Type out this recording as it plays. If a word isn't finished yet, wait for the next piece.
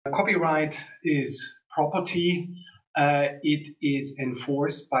Copyright is property. It is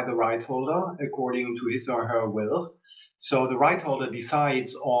enforced by the right holder according to his or her will. So the right holder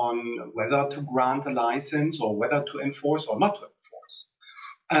decides on whether to grant a license or whether to enforce or not to enforce.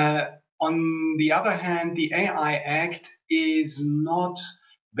 On the other hand, the AI Act is not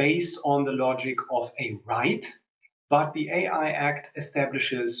based on the logic of a right, but the AI Act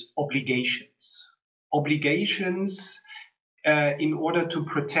establishes obligations. Obligations in order to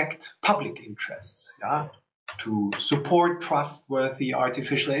protect public interests, to support trustworthy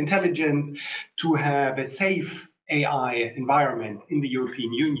artificial intelligence, to have a safe AI environment in the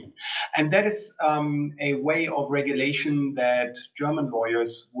European Union. And that is a way of regulation that German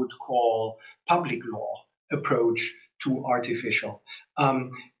lawyers would call public law approach to artificial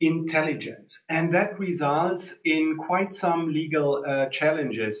intelligence. And that results in quite some legal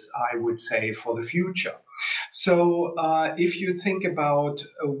challenges, I would say, for the future. So if you think about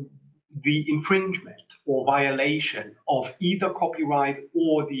the infringement or violation of either copyright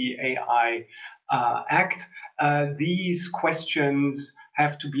or the AI Act, these questions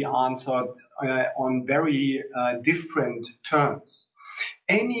have to be answered on very different terms.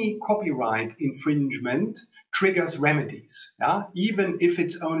 Any copyright infringement triggers remedies, even if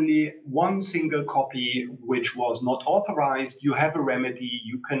it's only one single copy which was not authorized. You have a remedy,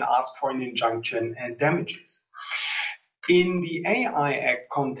 you can ask for an injunction and damages. In the AI Act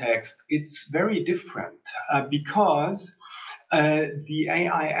context, it's very different because the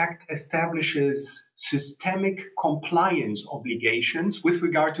AI Act establishes systemic compliance obligations with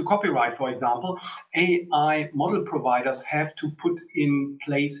regard to copyright. For example, AI model providers have to put in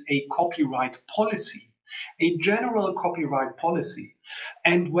place a copyright policy, a general copyright policy.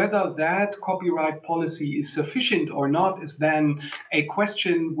 And whether that copyright policy is sufficient or not is then a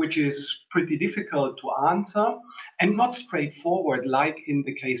question which is pretty difficult to answer and not straightforward, like in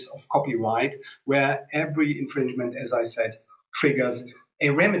the case of copyright, where every infringement, as I said, triggers a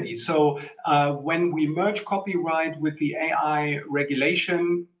remedy. So when we merge copyright with the AI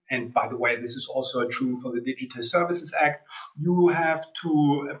regulation, and by the way, this is also true for the Digital Services Act, you have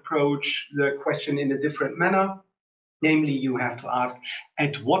to approach the question in a different manner. Namely, you have to ask,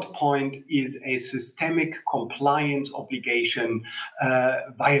 at what point is a systemic compliance obligation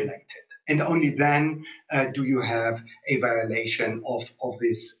violated? And only then do you have a violation of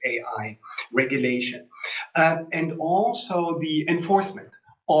this AI regulation. And also the enforcement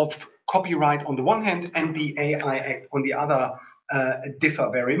of copyright on the one hand and the AI Act on the other differ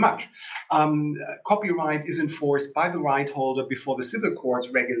very much. Copyright is enforced by the right holder before the civil courts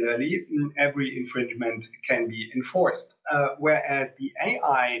regularly. Every infringement can be enforced, whereas the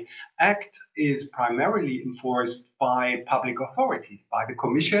AI Act is primarily enforced by public authorities, by the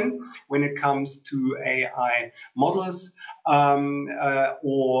Commission when it comes to AI models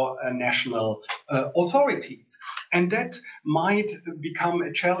or national authorities. And that might become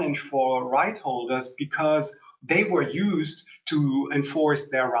a challenge for right holders because they were used to enforce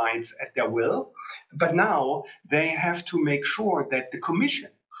their rights at their will, but now they have to make sure that the Commission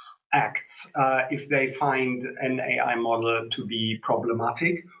acts if they find an AI model to be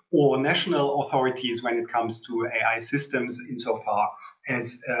problematic, or national authorities when it comes to AI systems insofar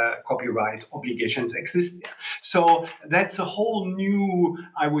as copyright obligations exist there. So that's a whole new,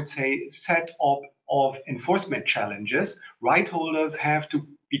 I would say, set of enforcement challenges. Right holders have to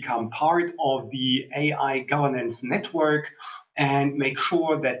become part of the AI governance network and make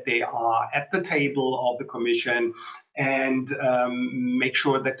sure that they are at the table of the Commission and make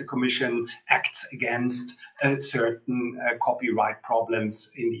sure that the Commission acts against certain copyright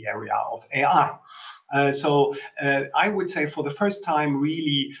problems in the area of AI. So I would say for the first time,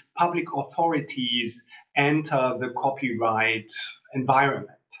 really, public authorities enter the copyright environment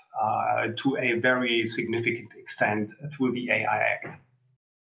to a very significant extent through the AI Act.